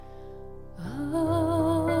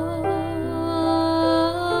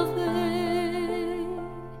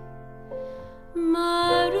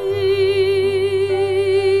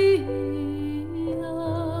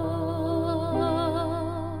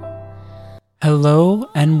Hello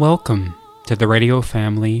and welcome to the Radio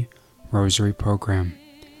Family Rosary Program.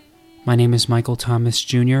 My name is Michael Thomas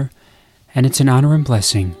Jr., and it's an honor and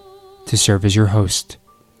blessing to serve as your host.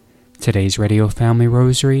 Today's Radio Family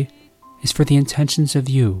Rosary is for the intentions of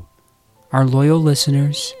you, our loyal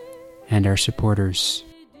listeners, and our supporters.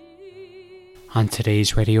 On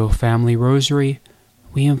today's Radio Family Rosary,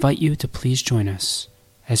 we invite you to please join us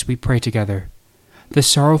as we pray together the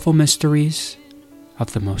sorrowful mysteries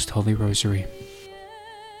of the Most Holy Rosary.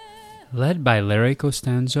 Led by Larry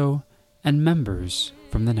Costanzo and members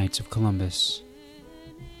from the Knights of Columbus.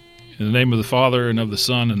 In the name of the Father, and of the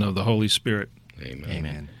Son, and of the Holy Spirit.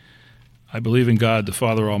 Amen. I believe in God, the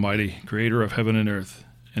Father Almighty, creator of heaven and earth,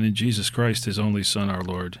 and in Jesus Christ, his only Son, our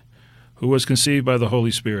Lord, who was conceived by the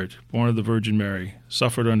Holy Spirit, born of the Virgin Mary,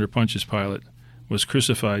 suffered under Pontius Pilate, was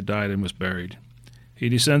crucified, died, and was buried. He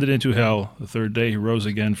descended into hell. The third day he rose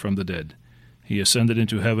again from the dead. He ascended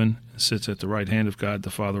into heaven and sits at the right hand of God, the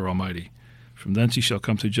Father Almighty. From thence he shall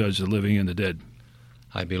come to judge the living and the dead.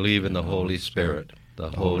 I believe in the Holy Spirit,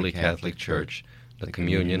 the Holy Catholic Church, the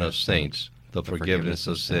communion of saints, the forgiveness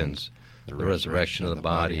of sins, the resurrection of the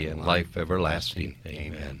body, and life everlasting.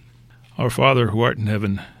 Amen. Our Father, who art in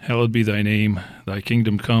heaven, hallowed be thy name. Thy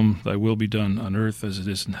kingdom come, thy will be done, on earth as it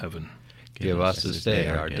is in heaven. Give us this day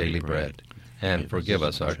our daily bread, and forgive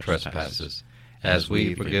us our trespasses, as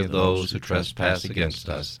we forgive those who trespass against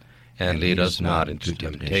us. And lead us not into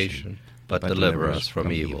temptation, but deliver us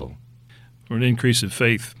from evil. For an increase of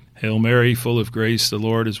faith, Hail Mary, full of grace, the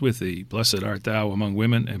Lord is with thee. Blessed art thou among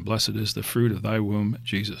women, and blessed is the fruit of thy womb,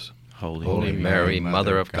 Jesus. Holy Mary,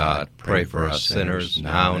 Mother of God, pray for us sinners,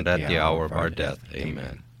 now and at the hour of our death.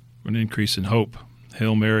 Amen. For an increase in hope,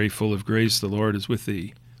 Hail Mary, full of grace, the Lord is with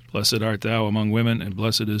thee. Blessed art thou among women, and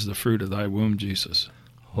blessed is the fruit of thy womb, Jesus.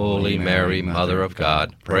 Holy Mary, Mother of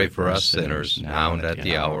God, pray for us sinners, now and at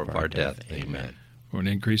the hour of our death. Amen. For an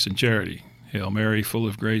increase in charity, Hail Mary, full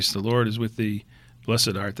of grace, the Lord is with thee.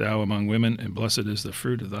 Blessed art thou among women, and blessed is the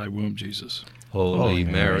fruit of thy womb, Jesus. Holy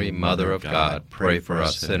Mary, Mother of God, pray for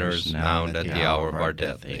us sinners, now and at the hour of our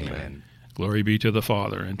death. Amen. Glory be to the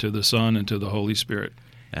Father, and to the Son, and to the Holy Spirit.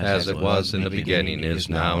 As it was in the beginning, is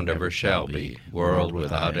now, and ever shall be, world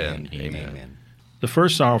without end. Amen. The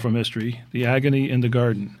first sorrowful mystery, the agony in the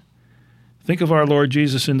garden. Think of our Lord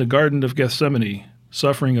Jesus in the Garden of Gethsemane,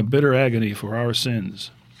 suffering a bitter agony for our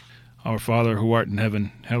sins. Our Father, who art in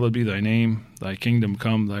heaven, hallowed be thy name. Thy kingdom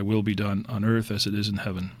come, thy will be done, on earth as it is in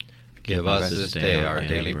heaven. Give us this day our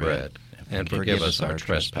daily bread, and forgive us our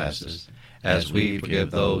trespasses, as we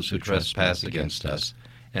forgive those who trespass against us.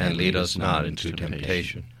 And lead us not into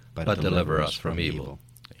temptation, but deliver us from evil.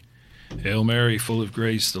 Hail Mary, full of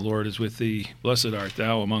grace, the Lord is with thee. Blessed art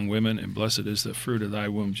thou among women, and blessed is the fruit of thy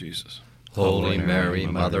womb, Jesus. Holy Mary,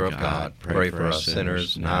 Mother of God, pray for us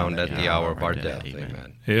sinners, now and at the hour of our death.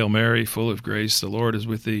 Amen. Hail Mary, full of grace, the Lord is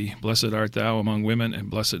with thee. Blessed art thou among women, and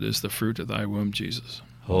blessed is the fruit of thy womb, Jesus.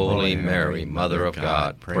 Holy Mary, Mother of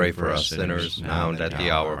God, pray for us sinners, now and at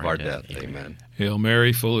the hour of our death. Amen. Hail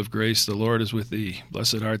Mary, full of grace, the Lord is with thee.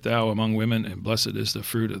 Blessed art thou among women, and blessed is the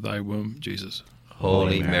fruit of thy womb, Jesus.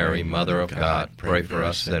 Holy Mary, Mother of God, pray for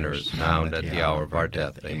us sinners, now and at the hour of our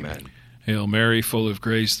death. Amen. Hail Mary, full of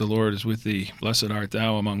grace, the Lord is with thee. Blessed art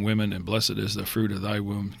thou among women, and blessed is the fruit of thy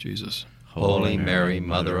womb, Jesus. Holy Mary,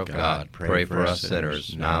 Mother of God, pray for us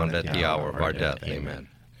sinners, now and at the hour of our death.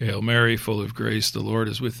 Amen. Hail Mary, full of grace, the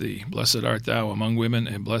Lord is with thee. Blessed art thou among women,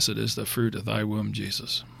 and blessed is the fruit of thy womb,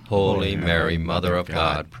 Jesus. Holy Mary, Mother of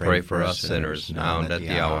God, pray for us sinners, now and at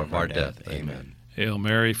the hour of our death. Amen. Hail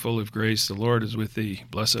Mary, full of grace, the Lord is with thee.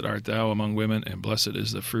 Blessed art thou among women, and blessed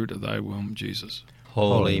is the fruit of thy womb, Jesus.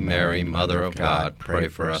 Holy Mary, Mother of God, pray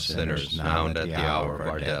for us sinners, now and at the hour of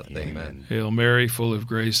our death. Amen. Hail Mary, full of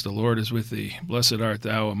grace, the Lord is with thee. Blessed art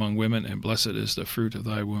thou among women, and blessed is the fruit of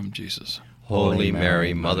thy womb, Jesus. Holy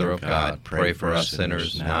Mary, Mother of God, pray for us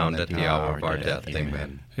sinners, now and at the hour of our death.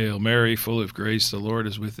 Amen. Hail Mary, full of grace, the Lord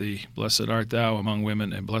is with thee. Blessed art thou among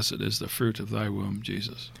women, and blessed is the fruit of thy womb,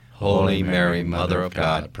 Jesus. Holy Mary, Mother of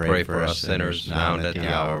God, pray for us sinners, now and at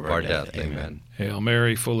the hour of our death. Amen. Hail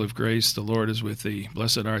Mary, full of grace, the Lord is with thee.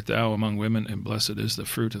 Blessed art thou among women, and blessed is the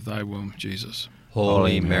fruit of thy womb, Jesus.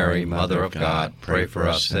 Holy Mary, Mother of God, pray for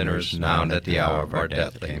us sinners, now and at the hour of our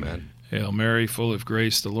death. Amen. Hail Mary, full of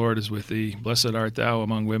grace, the Lord is with thee. Blessed art thou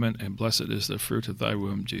among women, and blessed is the fruit of thy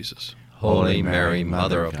womb, Jesus. Holy Mary,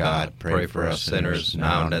 Mother of God, pray for us sinners,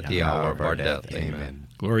 now and at the hour of our death. Amen.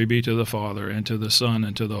 Glory be to the Father, and to the Son,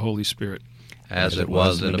 and to the Holy Spirit. As it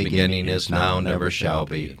was in the beginning, is now, and ever shall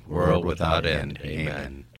be, world without end.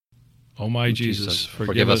 Amen. O my Jesus,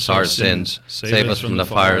 forgive us our sins, save us from the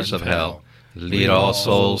fires of hell, lead all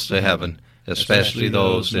souls to heaven, especially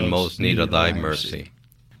those in most need of thy mercy.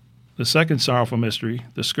 The second sorrowful mystery,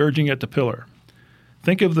 the scourging at the pillar.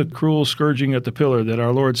 Think of the cruel scourging at the pillar that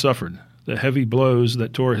our Lord suffered, the heavy blows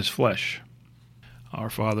that tore his flesh. Our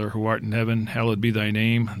Father, who art in heaven, hallowed be thy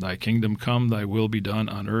name. Thy kingdom come, thy will be done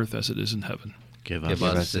on earth as it is in heaven. Give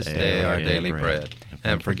us this day our daily bread,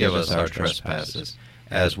 and forgive us our trespasses,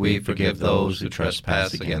 as we forgive those who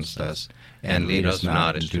trespass against us. And lead us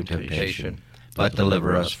not into temptation, but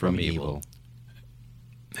deliver us from evil.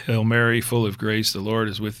 Hail Mary, full of grace, the Lord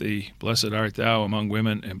is with thee. Blessed art thou among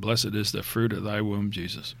women, and blessed is the fruit of thy womb,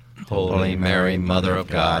 Jesus. Holy Mary, Mother of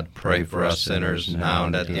God, pray for us sinners, now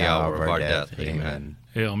and at the hour of our death. Amen.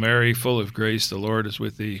 Hail Mary, full of grace, the Lord is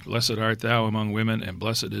with thee. Blessed art thou among women, and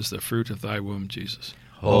blessed is the fruit of thy womb, Jesus.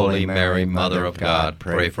 Holy Mary, Mother of God,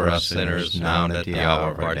 pray for us sinners, now and at the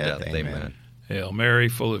hour of our death. Amen. Hail Mary,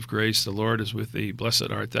 full of grace, the Lord is with thee. Blessed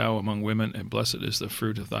art thou among women, and blessed is the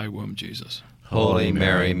fruit of thy womb, Jesus. Holy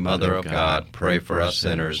Mary, Mother of God, pray for us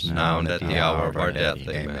sinners, now and at the hour of our death.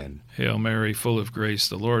 Amen. Hail Mary, full of grace,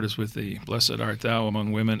 the Lord is with thee. Blessed art thou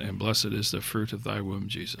among women, and blessed is the fruit of thy womb,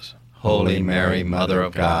 Jesus. Holy Mary, Mother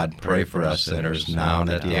of God, pray for us sinners, now and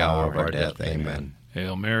at the hour of our death. Amen.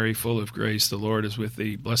 Hail Mary, full of grace, the Lord is with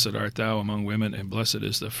thee. Blessed art thou among women, and blessed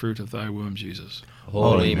is the fruit of thy womb, Jesus.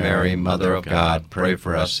 Holy Mary, Mother of God, pray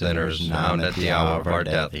for us sinners, now and at the hour of our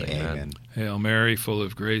death. Amen. Hail Mary, full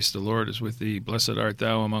of grace, the Lord is with thee. Blessed art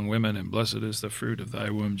thou among women, and blessed is the fruit of thy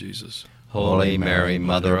womb, Jesus. Holy Mary,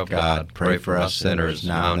 Mother of God, pray for us sinners,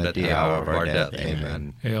 now and at the hour of our death.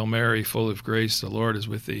 Amen. Hail Mary, full of grace, the Lord is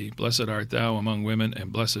with thee. Blessed art thou among women,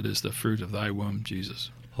 and blessed is the fruit of thy womb,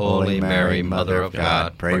 Jesus. Holy Mary, Mother of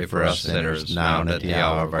God, pray for us sinners, now and at the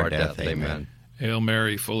hour of our death. Amen. Hail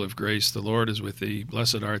Mary, full of grace, the Lord is with thee.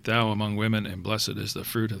 Blessed art thou among women, and blessed is the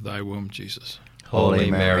fruit of thy womb, Jesus. Holy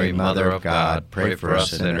Mary, Mother of God, pray for us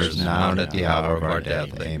sinners, now and at the hour of our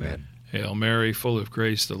death. Amen. Hail Mary, full of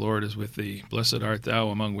grace, the Lord is with thee. Blessed art thou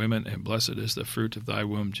among women, and blessed is the fruit of thy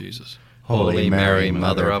womb, Jesus. Holy Mary,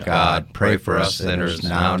 Mother of God, pray for us sinners,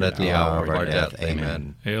 now and at the hour of our death.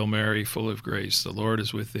 Amen. Hail Mary, full of grace, the Lord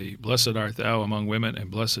is with thee. Blessed art thou among women,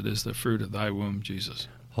 and blessed is the fruit of thy womb, Jesus.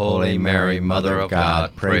 Holy Mary, Mother of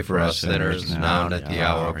God, pray for us sinners, now and at the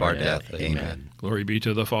hour of our death. Amen. Glory be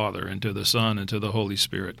to the Father, and to the Son, and to the Holy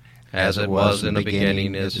Spirit. As it was in the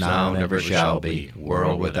beginning, is now, and ever shall be,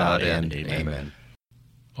 world without end. Amen.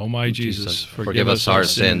 O my Jesus, forgive us our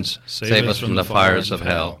sins, save us from the fires of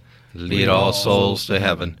hell, lead all souls to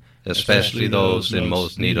heaven, especially those in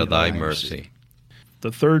most need of thy mercy.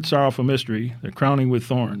 The third sorrowful mystery, the crowning with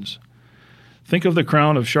thorns. Think of the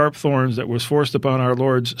crown of sharp thorns that was forced upon our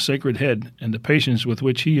Lord's sacred head, and the patience with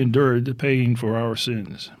which he endured the pain for our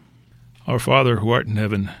sins. Our Father, who art in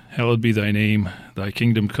heaven, hallowed be thy name. Thy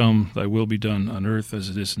kingdom come, thy will be done on earth as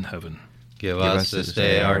it is in heaven. Give us this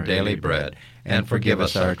day our daily bread, and forgive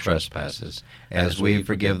us our trespasses, as we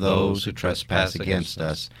forgive those who trespass against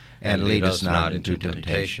us. And lead us not into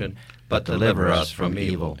temptation, but deliver us from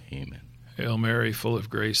evil. Amen. Hail Mary, full of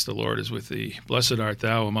grace, the Lord is with thee. Blessed art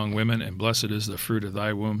thou among women, and blessed is the fruit of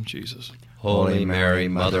thy womb, Jesus. Holy Mary,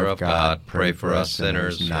 Mother of God, pray for us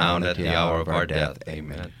sinners, now and at the hour of our death.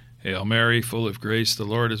 Amen. Hail Mary, full of grace, the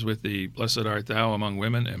Lord is with thee. Blessed art thou among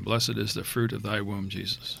women, and blessed is the fruit of thy womb,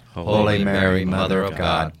 Jesus. Holy Mary, Mother of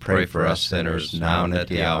God, pray for us sinners, now and at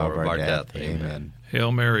the hour of our death. Amen.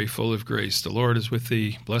 Hail Mary, full of grace, the Lord is with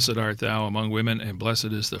thee. Blessed art thou among women, and blessed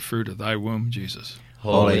is the fruit of thy womb, Jesus.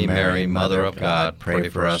 Holy Mary, Mother of God, pray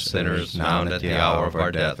for us sinners, now and at the hour of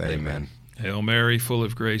our death. Amen. Hail Mary, full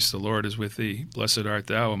of grace, the Lord is with thee. Blessed art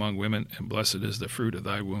thou among women, and blessed is the fruit of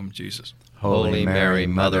thy womb, Jesus. Holy Mary,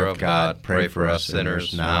 Mother of God, pray for us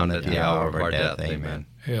sinners, now and at the hour of our death. Amen.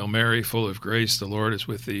 Hail Mary, full of grace, the Lord is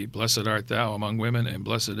with thee. Blessed art thou among women, and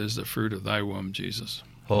blessed is the fruit of thy womb, Jesus.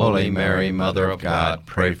 Holy Mary, Mother of God,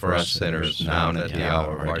 pray for us sinners, now and at the hour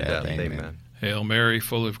of our death. Amen. Hail Mary,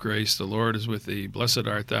 full of grace, the Lord is with thee. Blessed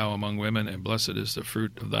art thou among women, and blessed is the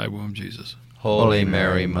fruit of thy womb, Jesus. Holy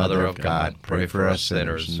Mary, Mother of God, pray for us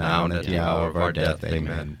sinners, now and at the hour of our death.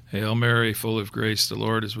 Amen. Hail Mary, full of grace, the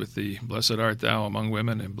Lord is with thee. Blessed art thou among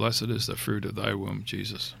women, and blessed is the fruit of thy womb,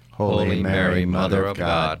 Jesus. Holy Mary, Mother of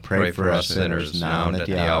God, pray for us sinners, now and at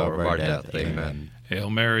the hour of our death. Amen.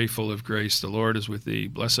 Hail Mary, full of grace, the Lord is with thee.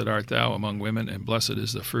 Blessed art thou among women, and blessed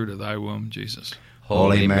is the fruit of thy womb, Jesus.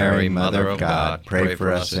 Holy Mary, Mother of God, pray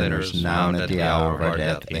for us sinners, now and at the hour of our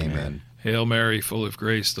death. Amen. Hail Mary, full of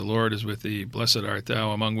grace, the Lord is with thee. Blessed art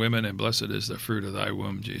thou among women, and blessed is the fruit of thy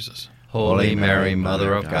womb, Jesus. Holy Mary,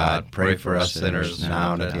 Mother of God, pray for us sinners,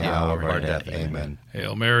 now and at the hour of our death. Amen.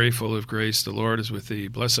 Hail Mary, full of grace, the Lord is with thee.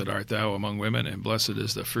 Blessed art thou among women, and blessed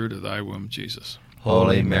is the fruit of thy womb, Jesus.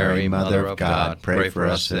 Holy Mary, Mother of God, pray for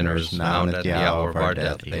us sinners, now and at the hour of our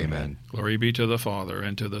death. Amen. Glory be to the Father,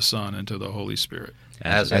 and to the Son, and to the Holy Spirit.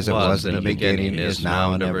 As it was in the beginning, is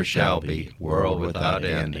now, and ever shall be, world without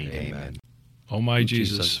end. Amen. O my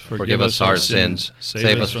Jesus, forgive us our sins,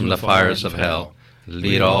 save us from the fires of hell,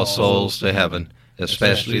 lead all souls to heaven,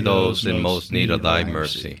 especially those in most need of thy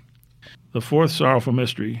mercy. The fourth sorrowful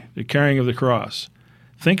mystery, the carrying of the cross.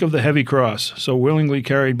 Think of the heavy cross so willingly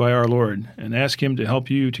carried by our Lord, and ask him to help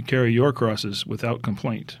you to carry your crosses without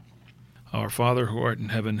complaint. Our Father, who art in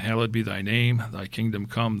heaven, hallowed be thy name. Thy kingdom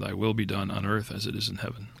come, thy will be done on earth as it is in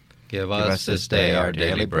heaven. Give us this day our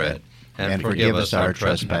daily bread, and forgive us our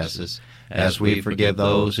trespasses, as we forgive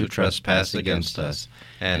those who trespass against us.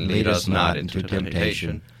 And lead us not into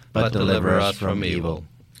temptation, but deliver us from evil.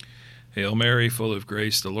 Hail Mary, full of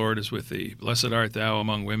grace, the Lord is with thee. Blessed art thou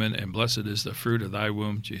among women, and blessed is the fruit of thy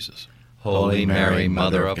womb, Jesus. Holy Mary,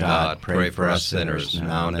 Mother of God, pray for us sinners,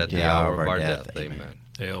 now and at the hour of our death. Amen.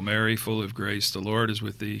 Hail Mary, full of grace, the Lord is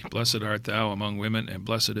with thee. Blessed art thou among women, and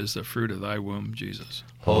blessed is the fruit of thy womb, Jesus.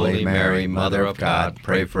 Holy Mary, Mother of God,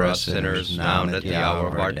 pray for us sinners, now and at the hour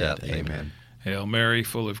of our death. Amen. Hail Mary,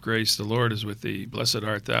 full of grace, the Lord is with thee. Blessed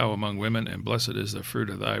art thou among women, and blessed is the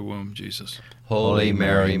fruit of thy womb, Jesus. Holy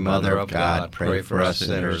Mary, Mother of God, pray for us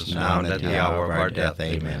sinners, now and at the hour of our death.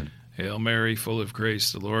 Amen. Hail Mary, full of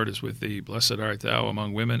grace, the Lord is with thee. Blessed art thou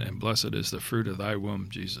among women, and blessed is the fruit of thy womb,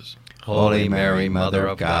 Jesus. Holy Mary, Mother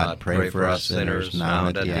of God, pray for us sinners, now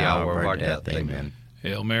and at the hour of our death. Amen.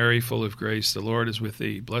 Hail Mary, full of grace, the Lord is with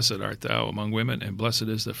thee. Blessed art thou among women, and blessed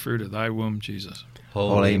is the fruit of thy womb, Jesus.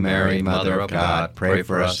 Holy Mary, Mother of God, pray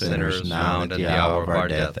for us sinners, now and at the hour of our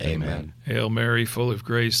death. Amen. Hail Mary, full of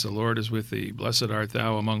grace, the Lord is with thee. Blessed art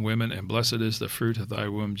thou among women, and blessed is the fruit of thy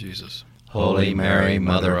womb, Jesus. Holy Mary,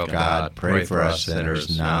 Mother of God, pray for us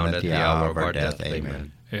sinners, now and at the hour of our death.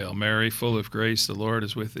 Amen. Hail Mary, full of grace, the Lord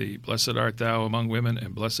is with thee. Blessed art thou among women,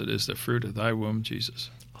 and blessed is the fruit of thy womb, Jesus.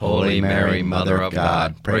 Holy Mary, Mother of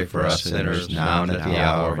God, pray for us sinners, now and at the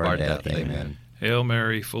hour of our death. Amen. Hail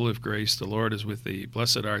Mary, full of grace, the Lord is with thee.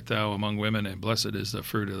 Blessed art thou among women, and blessed is the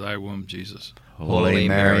fruit of thy womb, Jesus. Holy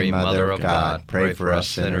Mary, Mother of God, pray for us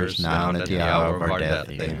sinners, now and at the hour of our death.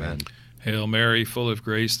 Amen. Hail Mary, full of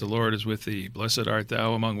grace, the Lord is with thee. Blessed art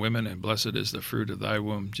thou among women, and blessed is the fruit of thy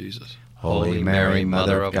womb, Jesus. Holy Mary,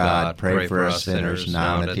 Mother of God, pray for us sinners,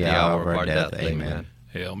 now and at the hour of our death. Amen.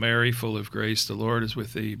 Hail Mary, full of grace, the Lord is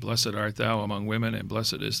with thee. Blessed art thou among women, and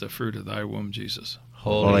blessed is the fruit of thy womb, Jesus.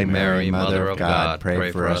 Holy Mary, Mother of God,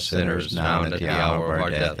 pray for us sinners, now and at the hour of our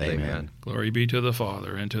death. Amen. Glory be to the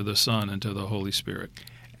Father, and to the Son, and to the Holy Spirit.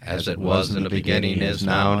 As it was in the beginning, is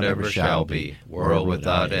now, and ever shall be, world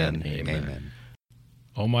without end. Amen.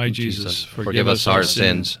 O my Jesus, forgive us our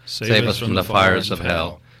sins, save us from the fires of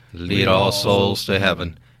hell, lead all souls to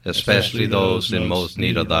heaven, especially those in most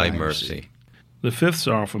need of thy mercy. The fifth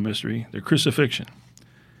sorrowful mystery, the crucifixion.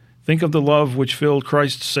 Think of the love which filled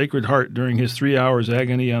Christ's sacred heart during his 3 hours'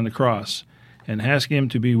 agony on the cross, and ask him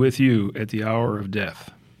to be with you at the hour of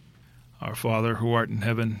death. Our Father, who art in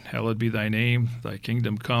heaven, hallowed be thy name. Thy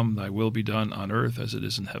kingdom come, thy will be done on earth as it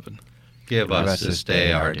is in heaven. Give us this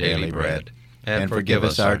day our daily bread, and forgive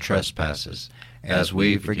us our trespasses, as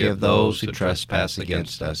we forgive those who trespass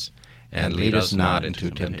against us. And lead us not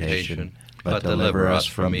into temptation, but deliver us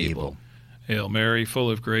from evil. Hail Mary,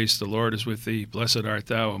 full of grace, the Lord is with thee. Blessed art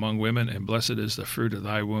thou among women, and blessed is the fruit of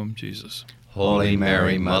thy womb, Jesus. Holy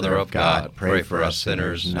Mary, Mother of God, pray for us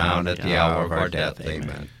sinners, now and at the hour of our death.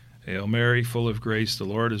 Amen. Hail Mary, full of grace, the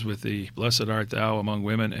Lord is with thee. Blessed art thou among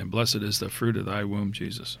women, and blessed is the fruit of thy womb,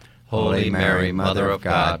 Jesus. Holy Mary, Mother of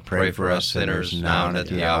God, pray for us sinners, now and at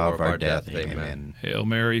the hour of our death. Amen. Hail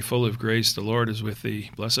Mary, full of grace, the Lord is with thee.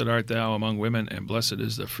 Blessed art thou among women, and blessed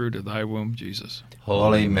is the fruit of thy womb, Jesus.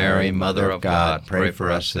 Holy Mary, Mother of God, pray for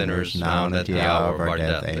us sinners, now and at the hour of our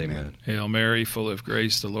death. Amen. Hail Mary, full of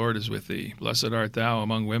grace, the Lord is with thee. Blessed art thou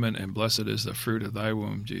among women, and blessed is the fruit of thy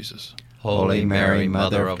womb, Jesus. Holy Mary,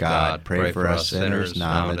 Mother of God, pray for us sinners,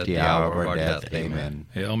 now and at the hour of our death. Amen.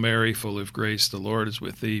 Hail Mary, full of grace, the Lord is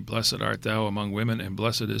with thee. Blessed art thou among women, and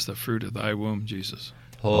blessed is the fruit of thy womb, Jesus.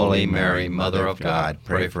 Holy Mary, Mother of God,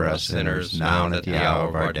 pray for us sinners, now and at the hour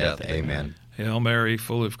of our death. Amen. Hail Mary,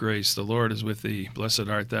 full of grace, the Lord is with thee. Blessed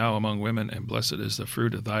art thou among women, and blessed is the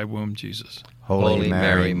fruit of thy womb, Jesus. Holy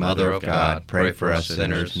Mary, Mother of God, pray for us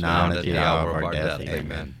sinners, now and at the hour of our death.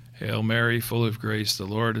 Amen. Hail Mary, full of grace, the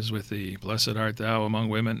Lord is with thee. Blessed art thou among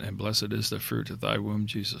women, and blessed is the fruit of thy womb,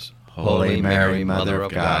 Jesus. Holy Mary, Mother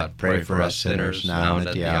of God, pray for us sinners, now and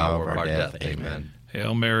at the hour of our death. Amen.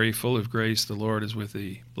 Hail Mary, full of grace, the Lord is with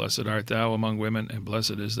thee. Blessed art thou among women, and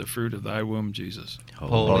blessed is the fruit of thy womb, Jesus.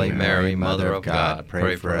 Holy Mary, Mother of God,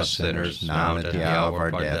 pray for us sinners, now and at the hour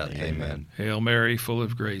of our death. Amen. Hail Mary, full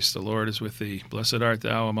of grace, the Lord is with thee. Blessed art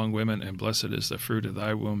thou among women, and blessed is the fruit of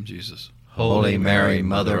thy womb, Jesus. Holy Mary,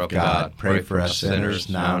 Mother of God, pray for us sinners,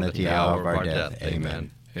 now and at the hour of our death.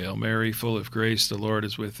 Amen. Hail Mary, full of grace, the Lord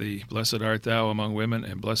is with thee. Blessed art thou among women,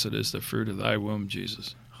 and blessed is the fruit of thy womb,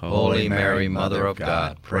 Jesus. Holy Mary, Mother of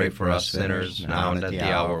God, pray for us sinners, now and at the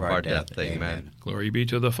hour of our death. Amen. Glory be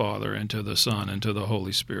to the Father, and to the Son, and to the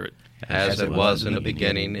Holy Spirit. As it was in the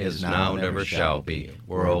beginning, is now, and ever shall be,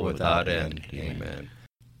 world without end. Amen.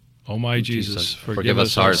 O my Jesus, forgive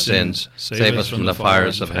us our sins, save us from the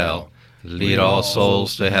fires of hell, lead all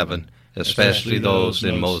souls to heaven, especially those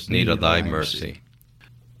in most need of thy mercy.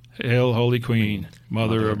 Hail, Holy Queen,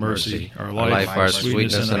 Mother of mercy, our life, our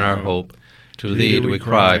sweetness, and our hope. To thee do we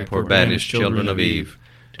cry, poor banished children of Eve.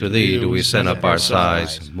 To thee do we send up our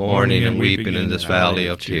sighs, mourning and weeping in this valley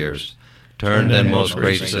of tears. Turn then, most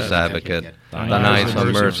gracious Advocate, thine eyes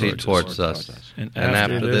of mercy towards us, and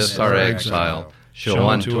after this our exile, show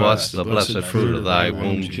unto us the blessed fruit of thy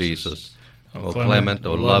womb, Jesus. O clement,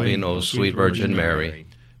 O loving, O sweet Virgin Mary,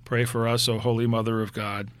 pray for us, O Holy Mother of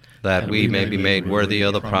God, that we may be made worthy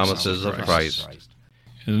of the promises of Christ.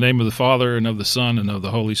 In the name of the Father, and of the Son, and of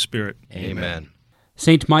the Holy Spirit. Amen.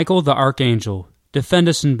 Saint Michael the Archangel, defend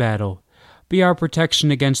us in battle. Be our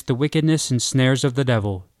protection against the wickedness and snares of the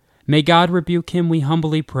devil. May God rebuke him, we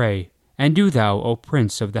humbly pray. And do thou, O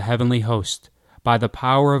Prince of the heavenly host, by the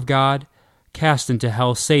power of God, cast into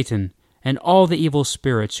hell Satan and all the evil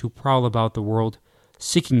spirits who prowl about the world,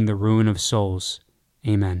 seeking the ruin of souls.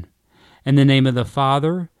 Amen. In the name of the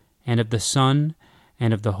Father, and of the Son,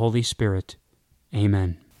 and of the Holy Spirit.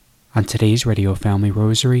 Amen. On today's Radio Family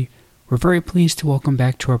Rosary, we're very pleased to welcome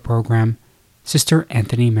back to our program Sister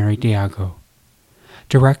Anthony Mary Diago,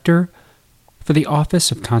 Director for the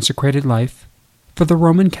Office of Consecrated Life for the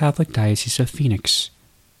Roman Catholic Diocese of Phoenix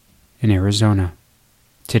in Arizona.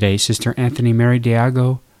 Today, Sister Anthony Mary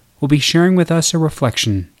Diago will be sharing with us a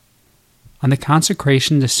reflection on the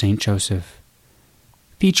consecration to Saint Joseph,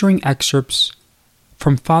 featuring excerpts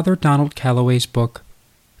from Father Donald Calloway's book,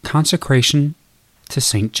 Consecration to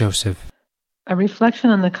Saint Joseph. A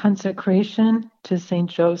reflection on the consecration to Saint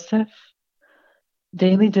Joseph,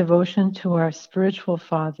 daily devotion to our spiritual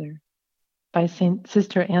father, by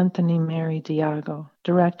Sister Anthony Mary Diago,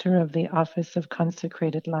 Director of the Office of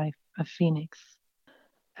Consecrated Life of Phoenix.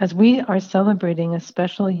 As we are celebrating a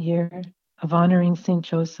special year of honoring Saint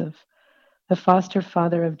Joseph, the foster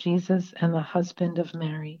father of Jesus and the husband of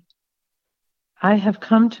Mary, I have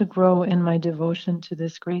come to grow in my devotion to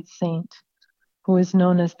this great saint, who is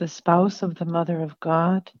known as the spouse of the Mother of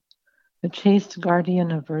God, the chaste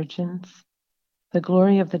guardian of virgins, the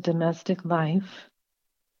glory of the domestic life,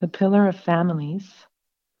 the pillar of families,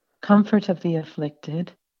 comfort of the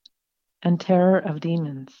afflicted, and terror of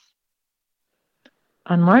demons.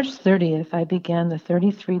 On March 30th, I began the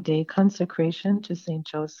 33-day consecration to Saint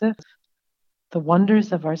Joseph, The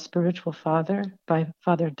Wonders of Our Spiritual Father by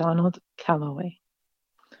Father Donald Calloway,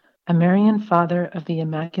 a Marian Father of the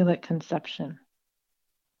Immaculate Conception.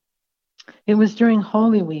 It was during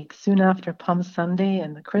Holy Week, soon after Palm Sunday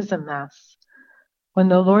and the Chrism Mass, when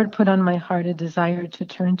the Lord put on my heart a desire to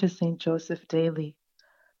turn to Saint Joseph daily,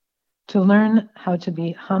 to learn how to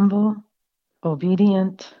be humble,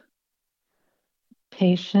 obedient,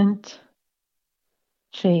 patient,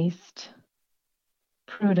 chaste,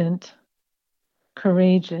 prudent,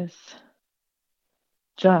 courageous,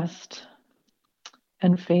 just,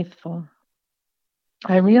 and faithful.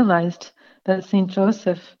 I realized that Saint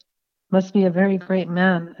Joseph must be a very great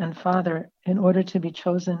man and father in order to be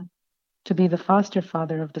chosen to be the foster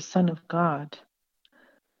father of the Son of God,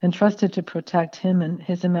 entrusted to protect him and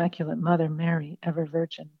his Immaculate Mother, Mary, ever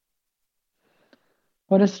Virgin.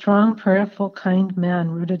 What a strong, prayerful, kind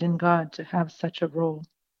man rooted in God to have such a role.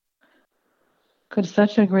 Could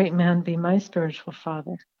such a great man be my spiritual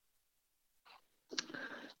father?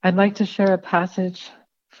 I'd like to share a passage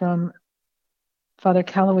from Father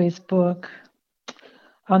Calloway's book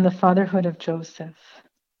on the fatherhood of Joseph.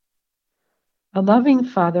 A loving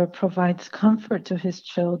father provides comfort to his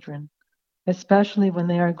children, especially when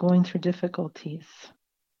they are going through difficulties.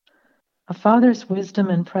 A father's wisdom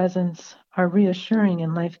and presence are reassuring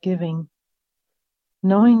and life-giving.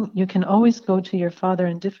 Knowing you can always go to your father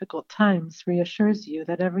in difficult times reassures you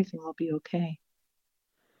that everything will be okay.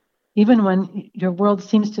 Even when your world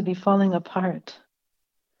seems to be falling apart.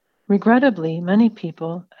 Regrettably, many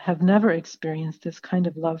people have never experienced this kind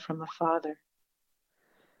of love from a father.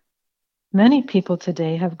 Many people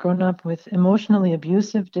today have grown up with emotionally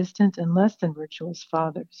abusive, distant, and less than virtuous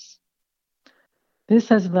fathers. This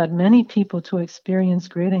has led many people to experience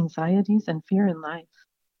great anxieties and fear in life,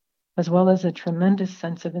 as well as a tremendous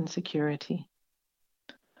sense of insecurity.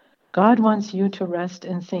 God wants you to rest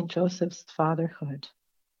in St. Joseph's fatherhood.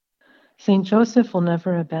 St. Joseph will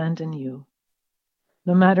never abandon you.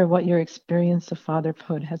 No matter what your experience of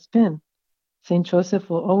fatherhood has been, St. Joseph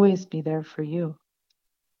will always be there for you.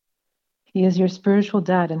 He is your spiritual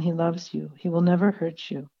dad and he loves you. He will never hurt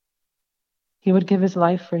you. He would give his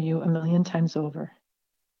life for you 1,000,000 times over.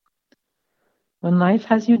 When life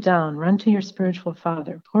has you down, run to your spiritual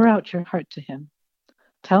father. Pour out your heart to him.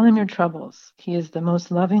 Tell him your troubles. He is the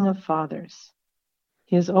most loving of fathers.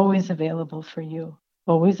 He is always available for you,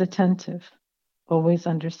 always attentive, always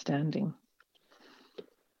understanding.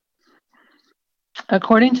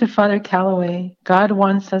 According to Father Calloway, God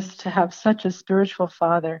wants us to have such a spiritual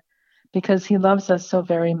father because he loves us so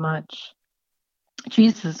very much.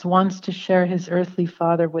 Jesus wants to share his earthly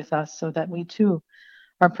father with us so that we too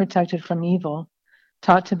are protected from evil,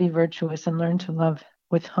 taught to be virtuous, and learn to love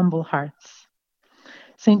with humble hearts.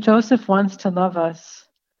 St. Joseph wants to love us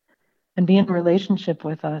and be in relationship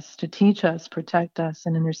with us, to teach us, protect us,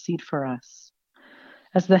 and intercede for us.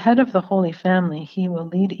 As the head of the Holy Family, he will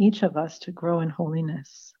lead each of us to grow in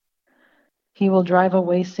holiness. He will drive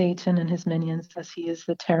away Satan and his minions as he is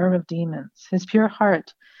the terror of demons. His pure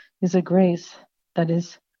heart is a grace that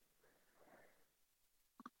is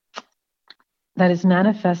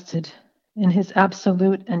manifested in his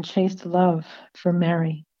absolute and chaste love for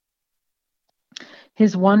Mary.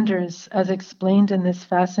 His wonders, as explained in this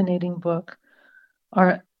fascinating book,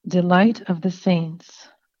 are delight of the saints,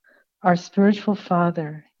 our spiritual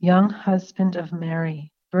father, young husband of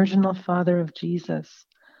Mary, virginal father of Jesus,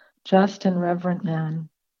 just and reverent man,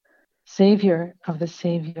 savior of the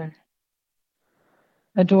Savior,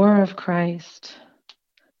 adorer of Christ,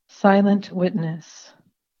 silent witness,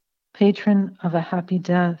 patron of a happy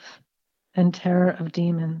death, and terror of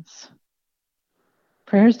demons.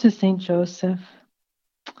 Prayers to St. Joseph.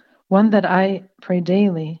 One that I pray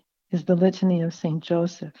daily is the Litany of St.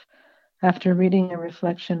 Joseph, after reading a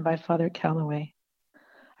reflection by Father Calloway.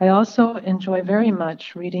 I also enjoy very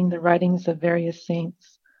much reading the writings of various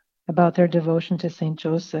saints about their devotion to St.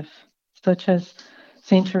 Joseph, such as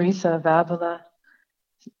St. Teresa of Avila,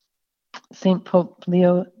 St. Pope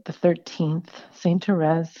Leo XIII, St.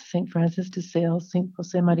 Therese, St. Francis de Sales, St.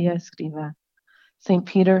 Jose Maria Escriva, St.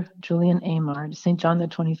 Peter Julian Amard, St. John the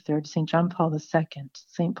 23rd, St. John Paul II,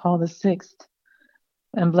 St. Paul VI,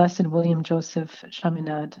 and Blessed William Joseph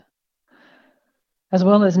Chaminade, as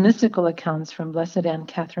well as mystical accounts from Blessed Anne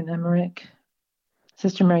Catherine Emmerich,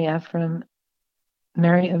 Sister Mary Ephraim,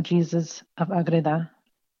 Mary of Jesus of Agreda.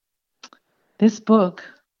 This book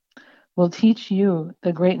will teach you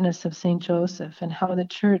the greatness of St. Joseph and how the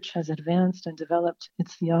Church has advanced and developed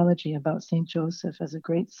its theology about St. Joseph as a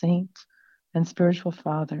great saint and spiritual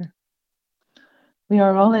father. We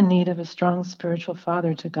are all in need of a strong spiritual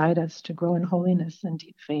father to guide us to grow in holiness and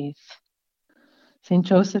deep faith. St.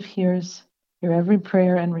 Joseph hears your every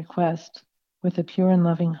prayer and request with a pure and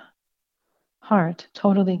loving heart,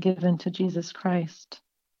 totally given to Jesus Christ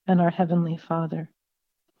and our Heavenly Father.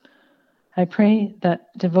 I pray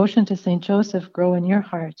that devotion to St. Joseph grow in your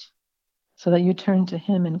heart so that you turn to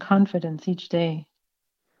him in confidence each day,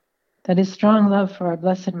 that his strong love for our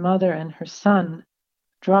Blessed Mother and her Son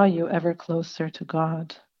draw you ever closer to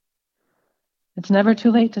God. It's never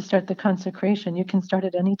too late to start the consecration. You can start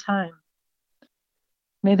at any time.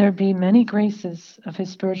 May there be many graces of his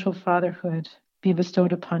spiritual fatherhood be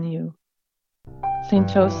bestowed upon you. St.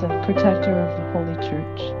 Joseph, protector of the Holy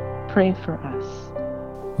Church, pray for us.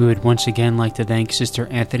 We would once again like to thank Sister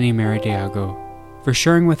Anthony Mary Diago for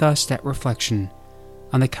sharing with us that reflection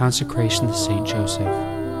on the consecration of St. Joseph.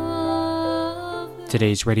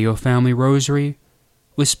 Today's Radio Family Rosary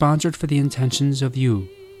was sponsored for the intentions of you,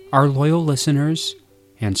 our loyal listeners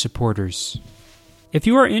and supporters. If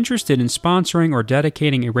you are interested in sponsoring or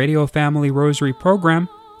dedicating a Radio Family Rosary program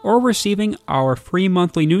or receiving our free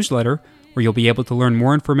monthly newsletter where you'll be able to learn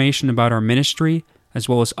more information about our ministry as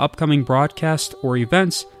well as upcoming broadcasts or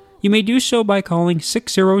events, you may do so by calling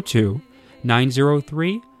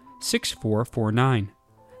 602-903-6449.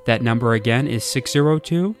 That number again is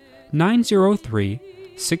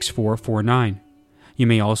 602-903-6449. You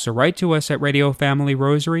may also write to us at Radio Family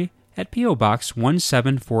Rosary at P.O. Box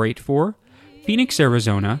 17484, Phoenix,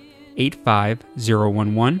 Arizona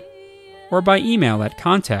 85011, or by email at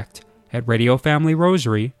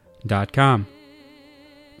contact@radiofamilyrosary.com.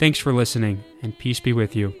 Thanks for listening, and peace be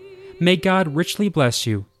with you. May God richly bless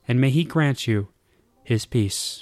you, and may He grant you His peace.